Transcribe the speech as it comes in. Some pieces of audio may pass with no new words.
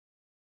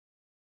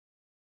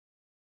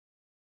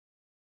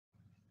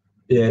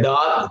Yeah, no,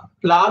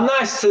 like I'm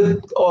nice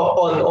to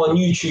on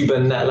YouTube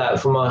and that, like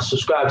for my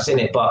subscribers in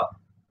it, but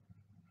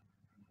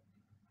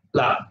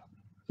like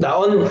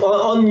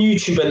on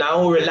YouTube and that,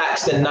 all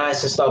relaxed and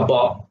nice and stuff.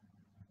 But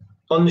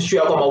on the street,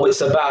 I got my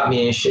wits about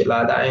me and shit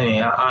like that.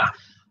 Anyway,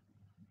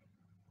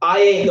 I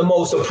ain't the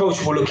most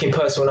approachable looking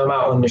person when I'm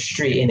out on the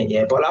street, innit,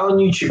 yeah. But like on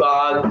YouTube,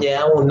 I'm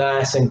all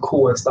nice and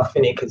cool and stuff,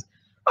 innit, because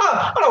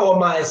I don't want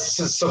my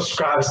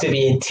subscribers to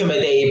be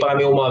intimidated by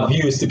me or my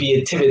viewers to be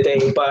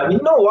intimidated by me.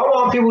 No, I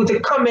want people to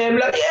come here and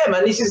be like, yeah,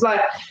 man, this is like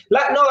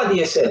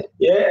Nadia said,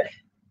 yeah.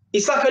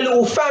 It's like a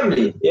little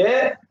family,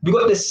 yeah. We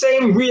got the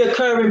same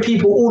reoccurring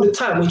people all the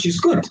time, which is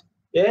good,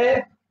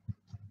 yeah.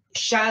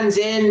 Shan's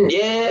in,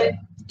 yeah.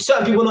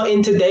 Certain people not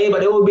in today,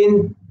 but they all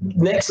been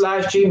next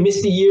live stream.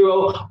 Mr.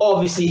 Euro,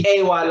 obviously,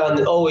 AY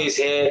London always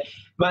here.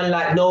 Man,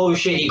 like no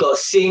shit. You got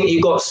Sing,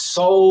 you got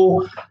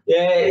Soul,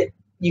 yeah.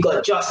 You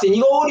got Justin,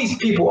 you got all these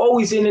people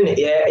always in it,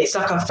 yeah. It's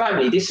like a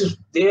family. This is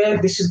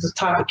the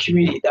type of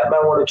community that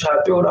man want to try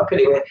to build up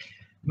anyway.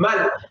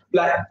 Man,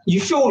 like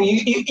you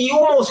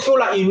almost feel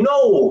like you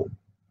know,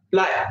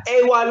 like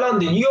AY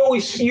London, you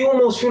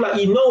almost feel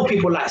like you know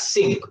people like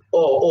Sync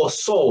or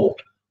Soul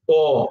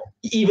or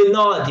even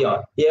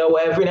Nadia, yeah,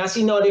 whatever. And I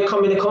see Nadia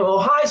come in and come, oh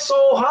hi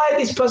Soul, hi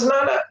this person,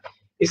 that.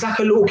 It's like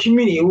a little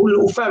community, a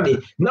little family.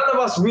 None of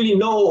us really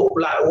know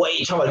like what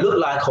each other look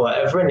like or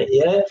whatever, innit,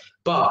 yeah.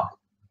 But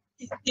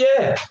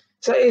yeah,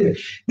 so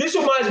this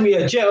reminds me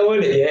of Joe,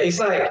 innit? Yeah, it's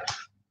like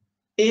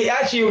it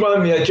actually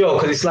reminds me of Joe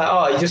because it's like,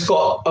 oh, you just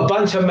got a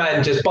bunch of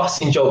men just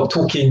busting joke,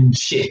 talking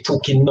shit,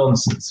 talking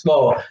nonsense.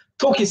 Well,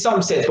 talking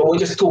some sense, but we're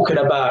just talking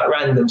about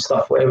random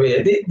stuff, whatever.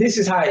 This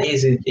is how it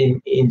is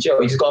in Joe.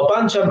 You just got a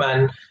bunch of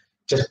men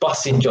just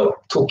busting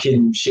joke,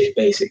 talking shit,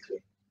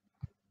 basically.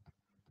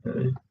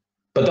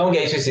 But don't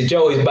get twisted,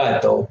 Joe is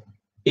bad though.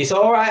 It's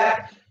all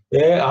right.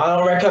 Yeah, I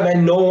don't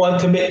recommend no one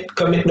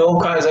commit no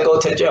crimes and go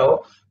to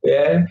jail.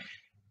 Yeah,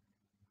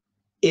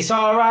 it's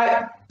all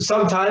right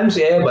sometimes,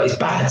 yeah, but it's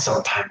bad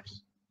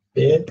sometimes.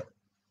 Yeah.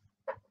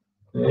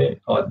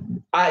 I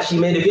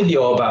actually made a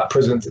video about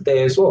prison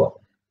today as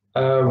well.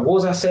 What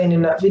was I saying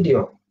in that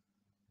video?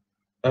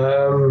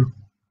 Oh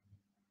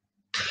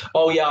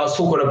yeah, I was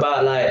talking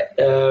about like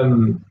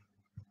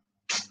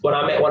when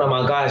I met one of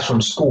my guys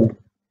from school.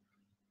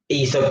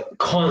 He used to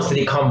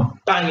constantly come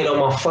banging on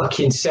my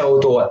fucking cell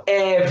door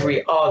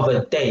every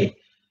other day.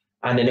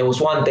 And then there was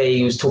one day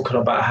he was talking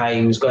about how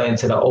he was going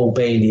to the Old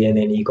Bailey and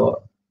then he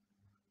got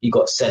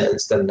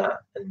sentenced and that.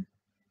 And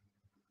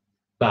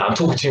like, I'm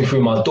talking to him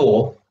through my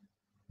door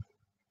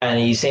and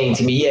he's saying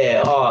to me,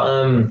 yeah,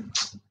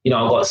 you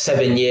know, I got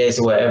 7 years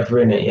or whatever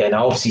in it. Yeah,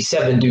 now obviously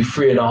 7 do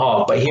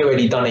 3.5, but he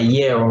already done a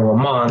year on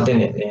remand,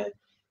 didn't it? Yeah.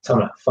 So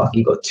I'm like, fuck,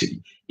 he's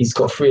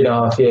got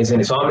 3.5 years in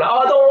it. So I'm like,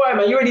 oh, don't worry,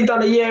 man, you already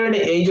done a year in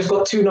it. Yeah, you just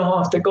got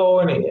 2.5 to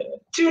go in it.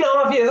 Yeah.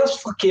 2.5 years, that's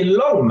fucking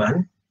long,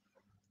 man.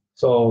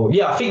 So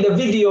yeah, I think the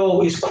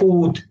video is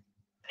called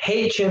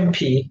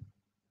HMP.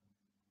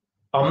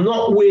 I'm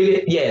not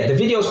willing, yeah, the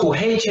video is called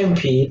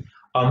HMP.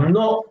 I'm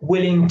not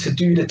willing to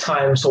do the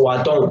time so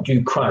I don't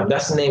do crime.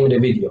 That's the name of the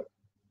video.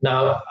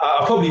 Now,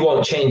 I probably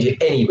won't change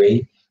it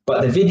anyway,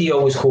 but the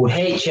video is called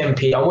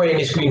HMP. I'm wearing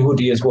this green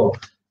hoodie as well.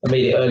 I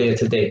made it earlier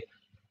today.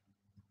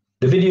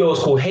 The video is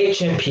called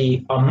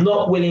HMP. I'm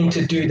not willing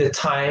to do the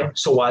time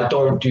so I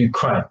don't do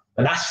crime.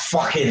 And that's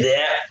fucking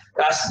there.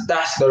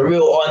 That's the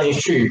real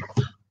honest truth.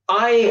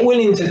 I ain't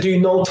willing to do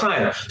no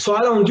time, so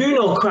I don't do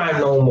no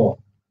crime no more.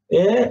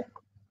 Yeah,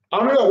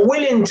 I'm not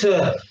willing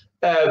to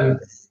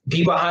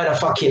be behind a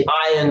fucking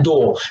iron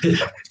door,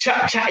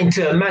 chatting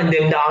to a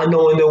Mandem that I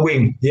know in the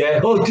wing.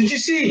 Yeah. Oh, did you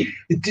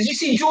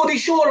see Geordie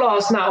Shore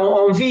last night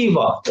on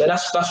Viva? Yeah,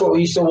 that's what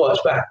we used to watch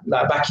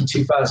back in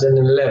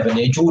 2011.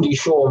 Yeah, Geordie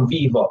Shore on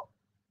Viva.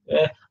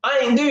 Yeah. I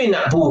ain't doing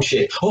that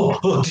bullshit.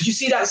 Oh, did you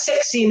see that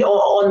sex scene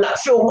on that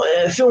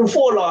film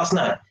 4 last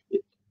night?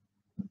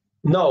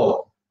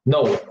 No.